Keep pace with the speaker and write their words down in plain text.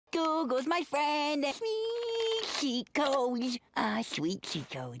There goes my friend. Sweet cheat codes. Sweet cheat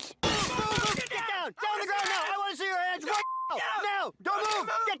codes. Get down! Down on the ground now! I want to see your hands right now! No! Don't move!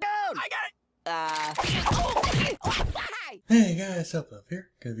 Get down! I got it! Hey guys, up here.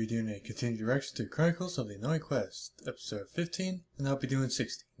 Gonna be doing a continued direction to Chronicles of the Annoying Quest, episode 15, and I'll be doing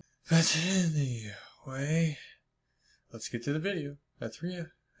 16. But anyway, let's get to the video. At 3,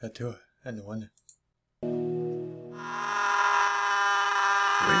 at 2, and 1.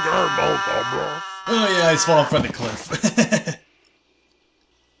 Oh yeah, I just fall in front of the cliff.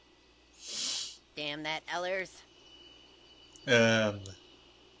 Damn that Ellers.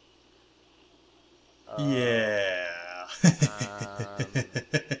 Yeah.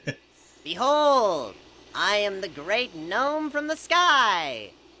 Behold, I am the great gnome from the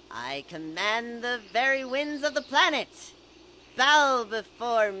sky. I command the very winds of the planet. Bow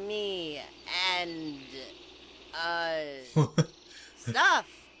before me and, stuff.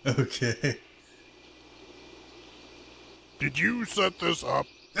 Okay. Did you set this up?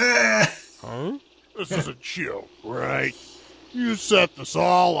 Huh? This is a joke, right? You set this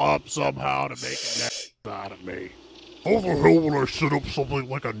all up somehow to make an ass out of me. How the hell would I set up something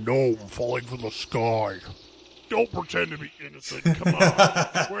like a gnome falling from the sky? Don't pretend to be innocent, come on.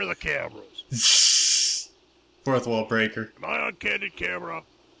 Where are the cameras? Fourth wall breaker. Am I on candid camera?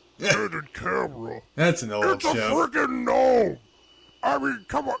 Candid camera? That's an old It's a show. freaking gnome! I mean,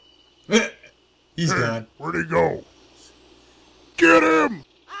 come on. He's Hey, gone. Where'd he go? Get him!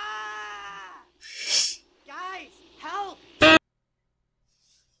 Ah! Guys, help!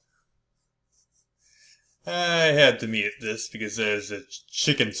 I had to mute this because there's a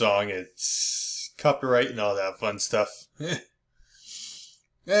chicken song. It's copyright and all that fun stuff.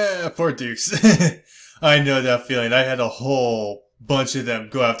 Poor Dukes. I know that feeling. I had a whole bunch of them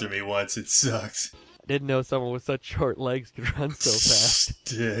go after me once. It sucked. I didn't know someone with such short legs could run so fast.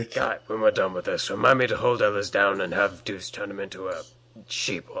 Dick. Guy, when we're done with this, remind me to hold others down and have Deuce turn him into a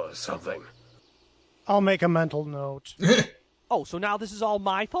sheep or something. I'll make a mental note. Oh, so now this is all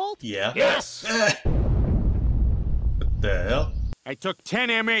my fault? Yeah. Yes! What the hell? I took 10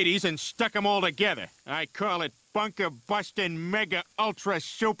 M80s and stuck them all together. I call it bunker busting mega ultra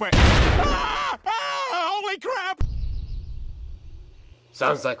super. Holy crap!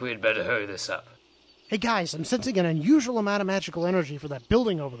 Sounds like we'd better hurry this up. Hey guys, I'm sensing an unusual amount of magical energy for that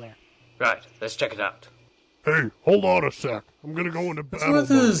building over there. Right, let's check it out. Hey, hold on a sec. I'm gonna go into What's battle with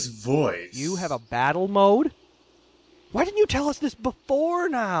mode. his voice? You have a battle mode? Why didn't you tell us this before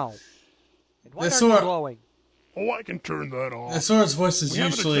now? And why That's aren't you what- glowing? Oh, I can turn that off. And Sora's voice is We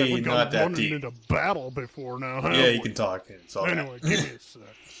haven't usually exactly not gone that running deep. into battle before now, have Yeah, we? you can talk. It's all Anyway, right. give me a sec.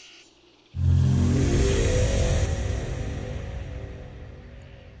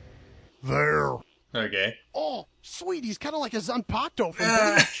 There. Okay. Oh, sweet, he's kind of like a Zanpakuto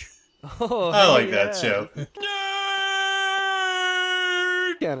from Bleach. Oh, I like yeah. that show.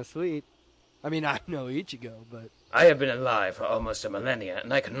 Kinda sweet. I mean, I know Ichigo, but... I have been alive for almost a millennia,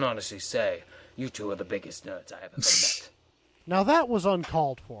 and I can honestly say, you two are the biggest nerds I have ever met. Now that was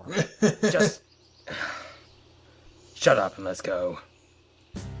uncalled for. Just... shut up and let's go.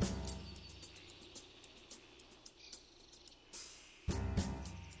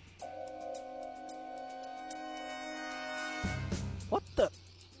 What the...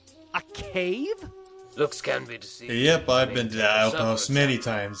 A cave? Looks can be deceiving. Yep, I've been to that Some outpost of many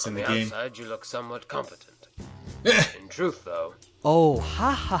time. times in On the the game. outside, you look somewhat competent. In truth, though, Oh,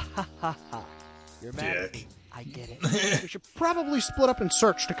 ha ha ha ha ha. You're mad at Dick. me. I get it. We should probably split up and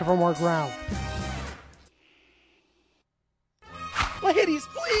search to cover more ground. Ladies,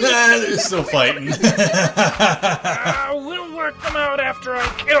 please! They're still fighting. we'll work them out after I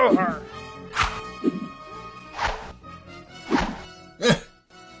kill her.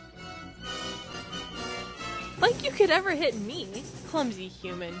 Like you could ever hit me, clumsy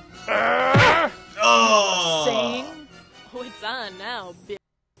human. Oh! Saying, oh, it's on now, bitch.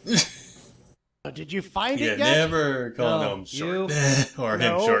 Did you find Yeah, it yet? never call No, him short. or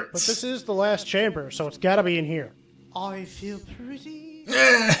No, him short. but this is the last chamber, so it's gotta be in here. I feel pretty.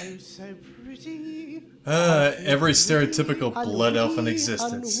 I'm so pretty. Every stereotypical blood elf in And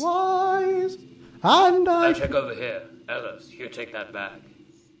existence. wise. And I'll check over here. Ellis, here, take that bag.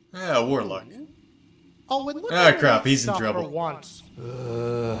 Yeah, warlock. Oh, and look Ah, at crap, me he's in stuff trouble. For once.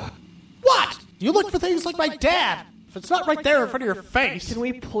 What? You look for things like my dad. If it's not right there in front of your face. Can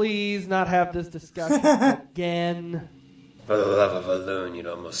we please not have this discussion again? For the love of a loon, you'd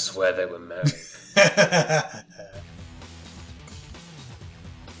almost swear they were married.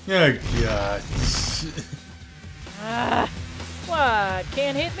 Oh, God. What,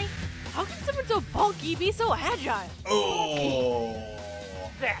 can't hit me? How can someone so bulky be so agile? Oh.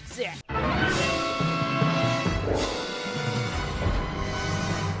 That's it.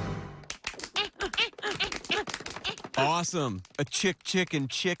 Awesome. A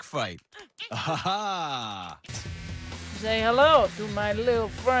chick fight. Ha Say hello to my little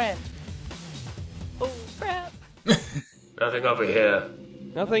friend. Oh, crap. Nothing over here.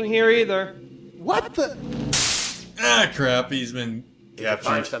 Nothing here either. What the? Ah, crap, he's been Find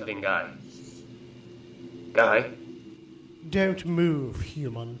captured. something, Guy. Guy? Don't move,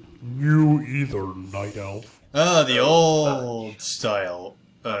 human. You either, Night Elf. Ah, the old style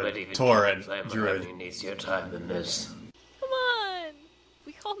But even torrent Sam druid. McLean needs your time than this. Come on.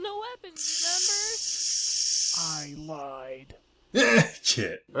 We called no weapons, I lied.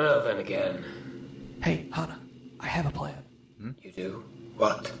 Shit. Well, then again. Hey, Hana, I have a plan. You do?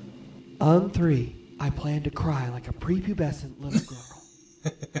 What? On 3, I plan to cry like a prepubescent little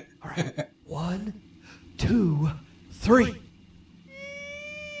girl. Alright, 1, 2, 3.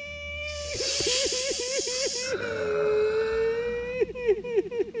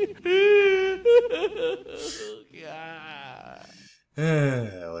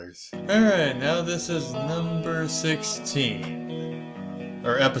 Alright, now this is number 16.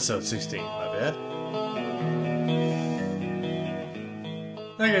 Or episode 16, my bad.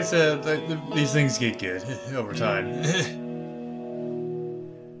 Like I said, these things get good over time.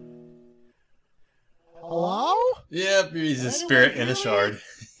 Hello? Yep, he's a spirit in a shard.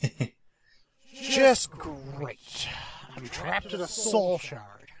 Just great. I'm trapped in a soul shard.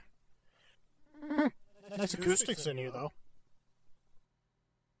 Nice acoustics in here, though.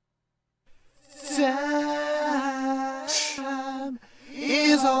 Time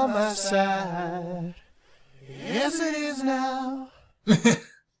is on my side. Yes, it is now.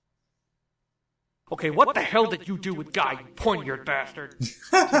 Okay, what the hell did you do with Guy, you poignard bastard?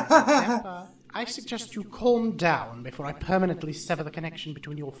 I suggest you calm down before I permanently sever the connection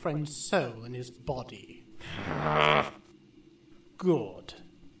between your friend's soul and his body. Good.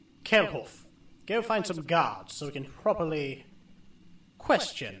 Kelhoff, go find some guards so we can properly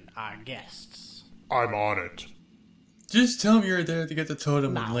question our guests. I'm on it. Just tell him you're there to get the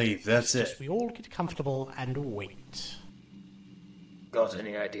totem and leave. That's it. We all get comfortable and wait. Got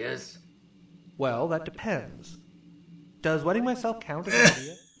any ideas? Well, that depends. Does wetting myself count as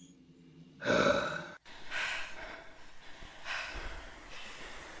an idea?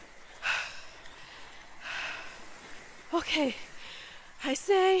 Okay, I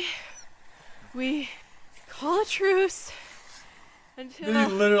say we call a truce until... They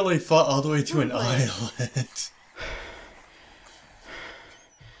literally fought all the way to an island.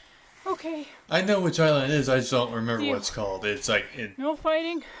 Okay. I know which island it is, I just don't remember what it's called. It's like in No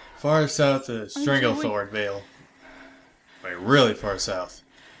fighting. far south of Stranglethorn Vale. Like really far south.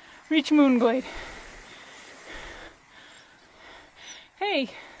 Reach Moonglade. Hey.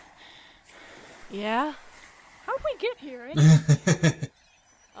 Yeah? How'd we get here, eh?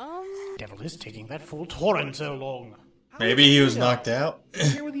 Devil is taking that full torrent so long. Maybe he was knocked out.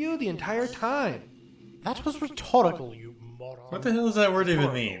 I'm here with you the entire time. That was rhetorical, you moron. What the hell does that word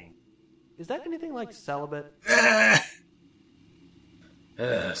even mean? Is that anything like celibate?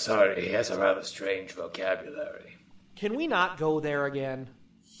 Sorry, he has a rather strange vocabulary. Can we not go there again?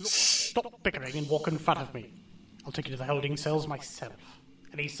 Stop bickering and walk in front of me. I'll take you to the holding cells myself.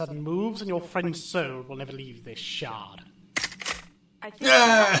 Any sudden moves and your friend's soul will never leave this shard. I think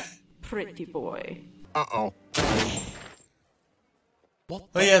you're pretty boy. Uh-oh. Oh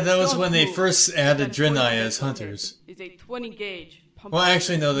yeah, that was when they first added Draenei as hunters. It's a 20 gauge. Well,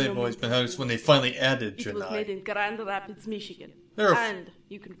 actually, no, they've always been hunters when they finally added It was made Draenei. in Grand Rapids, Michigan. They're and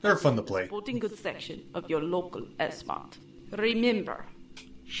you can they're find fun to the play. sporting goods section of your local S-Mart. Remember,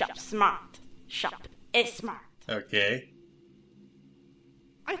 shop smart, shop S-Mart. Okay.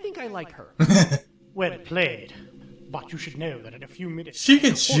 I think I like her. Well played. But you should know that in a few minutes... She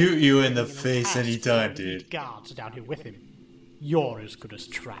can shoot you in the face anytime, dude. Guards are down here with him. You're as good as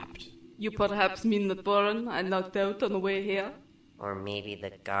trapped. You perhaps mean the Thorin I knocked out on the way here? Or maybe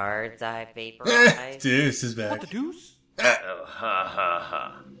the guards I vaporized? Deuce is back. What the deuce? Oh, ha ha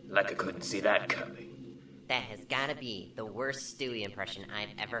ha. Like I couldn't see that coming. That has gotta be the worst Stewie impression I've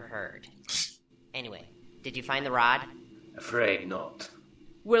ever heard. Anyway, did you find the rod? Afraid not.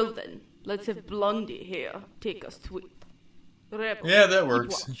 Well then, let's have Blondie here take us to it. Rebel, Yeah, that keep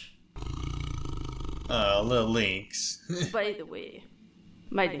works. watch. Little links. By the way,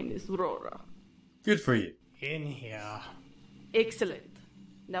 my name is Rora. Good for you. In here. Excellent.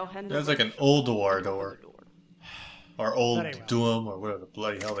 Now hand That's over like an old War door. Or old Very well. Doom, or whatever the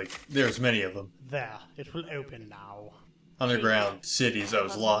bloody hell there's many of them. There, it will open now. Underground cities that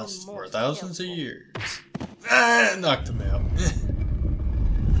was lost for thousands of years. Ah, knocked him out.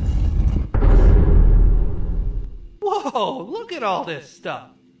 Whoa, look at all this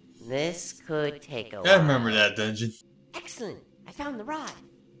stuff. This could take a while. I remember that dungeon. Excellent. I found the rod.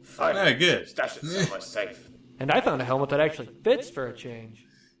 Finally, Alright, good. Stash it somewhere safe. And I found a helmet that actually fits for a change.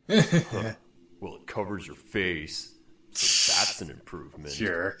 Well, it covers your face. So that's an improvement.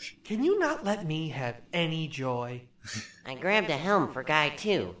 Jerk. Can you not let me have any joy? I grabbed a helm for Guy,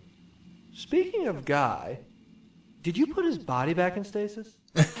 too. Speaking of Guy, did you put his body back in stasis?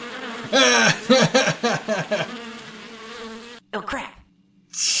 Oh, crap.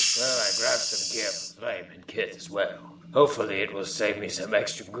 Well, I grabbed some gear from Flame and Kit as well. Hopefully it will save me some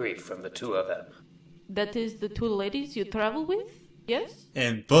extra grief from the two of them. That is the two ladies you travel with? Yes?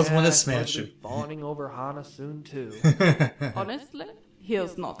 And both want to smash him. Fawning over Hana soon, too. Honestly, he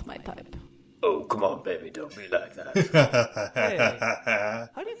is not my type. Oh, come on, baby, don't be like that. Hey,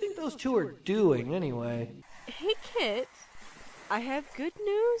 how do you think those two are doing, anyway? Hey, Kit. I have good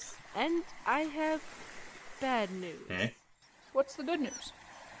news, and I have bad news. Eh? What's the good news?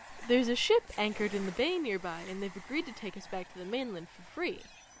 There's a ship anchored in the bay nearby, and they've agreed to take us back to the mainland for free.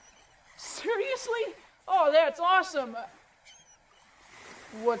 Seriously? Oh, that's awesome.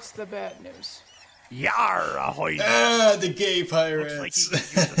 What's the bad news? Yar, ahoy! Ah, the gay pirates. Looks like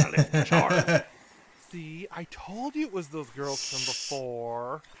you can use a lift charge. See, I told you it was those girls from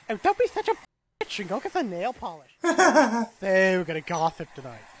before. Oh, don't be such a bitch and go get the nail polish. Hey, we're gonna gossip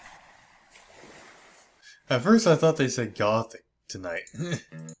tonight. At first I thought they said gothic tonight.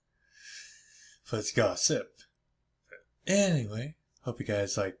 But it's gossip. Anyway, hope you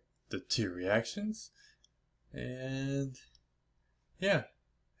guys liked the 2 reactions. And yeah,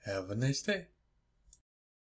 have a nice day.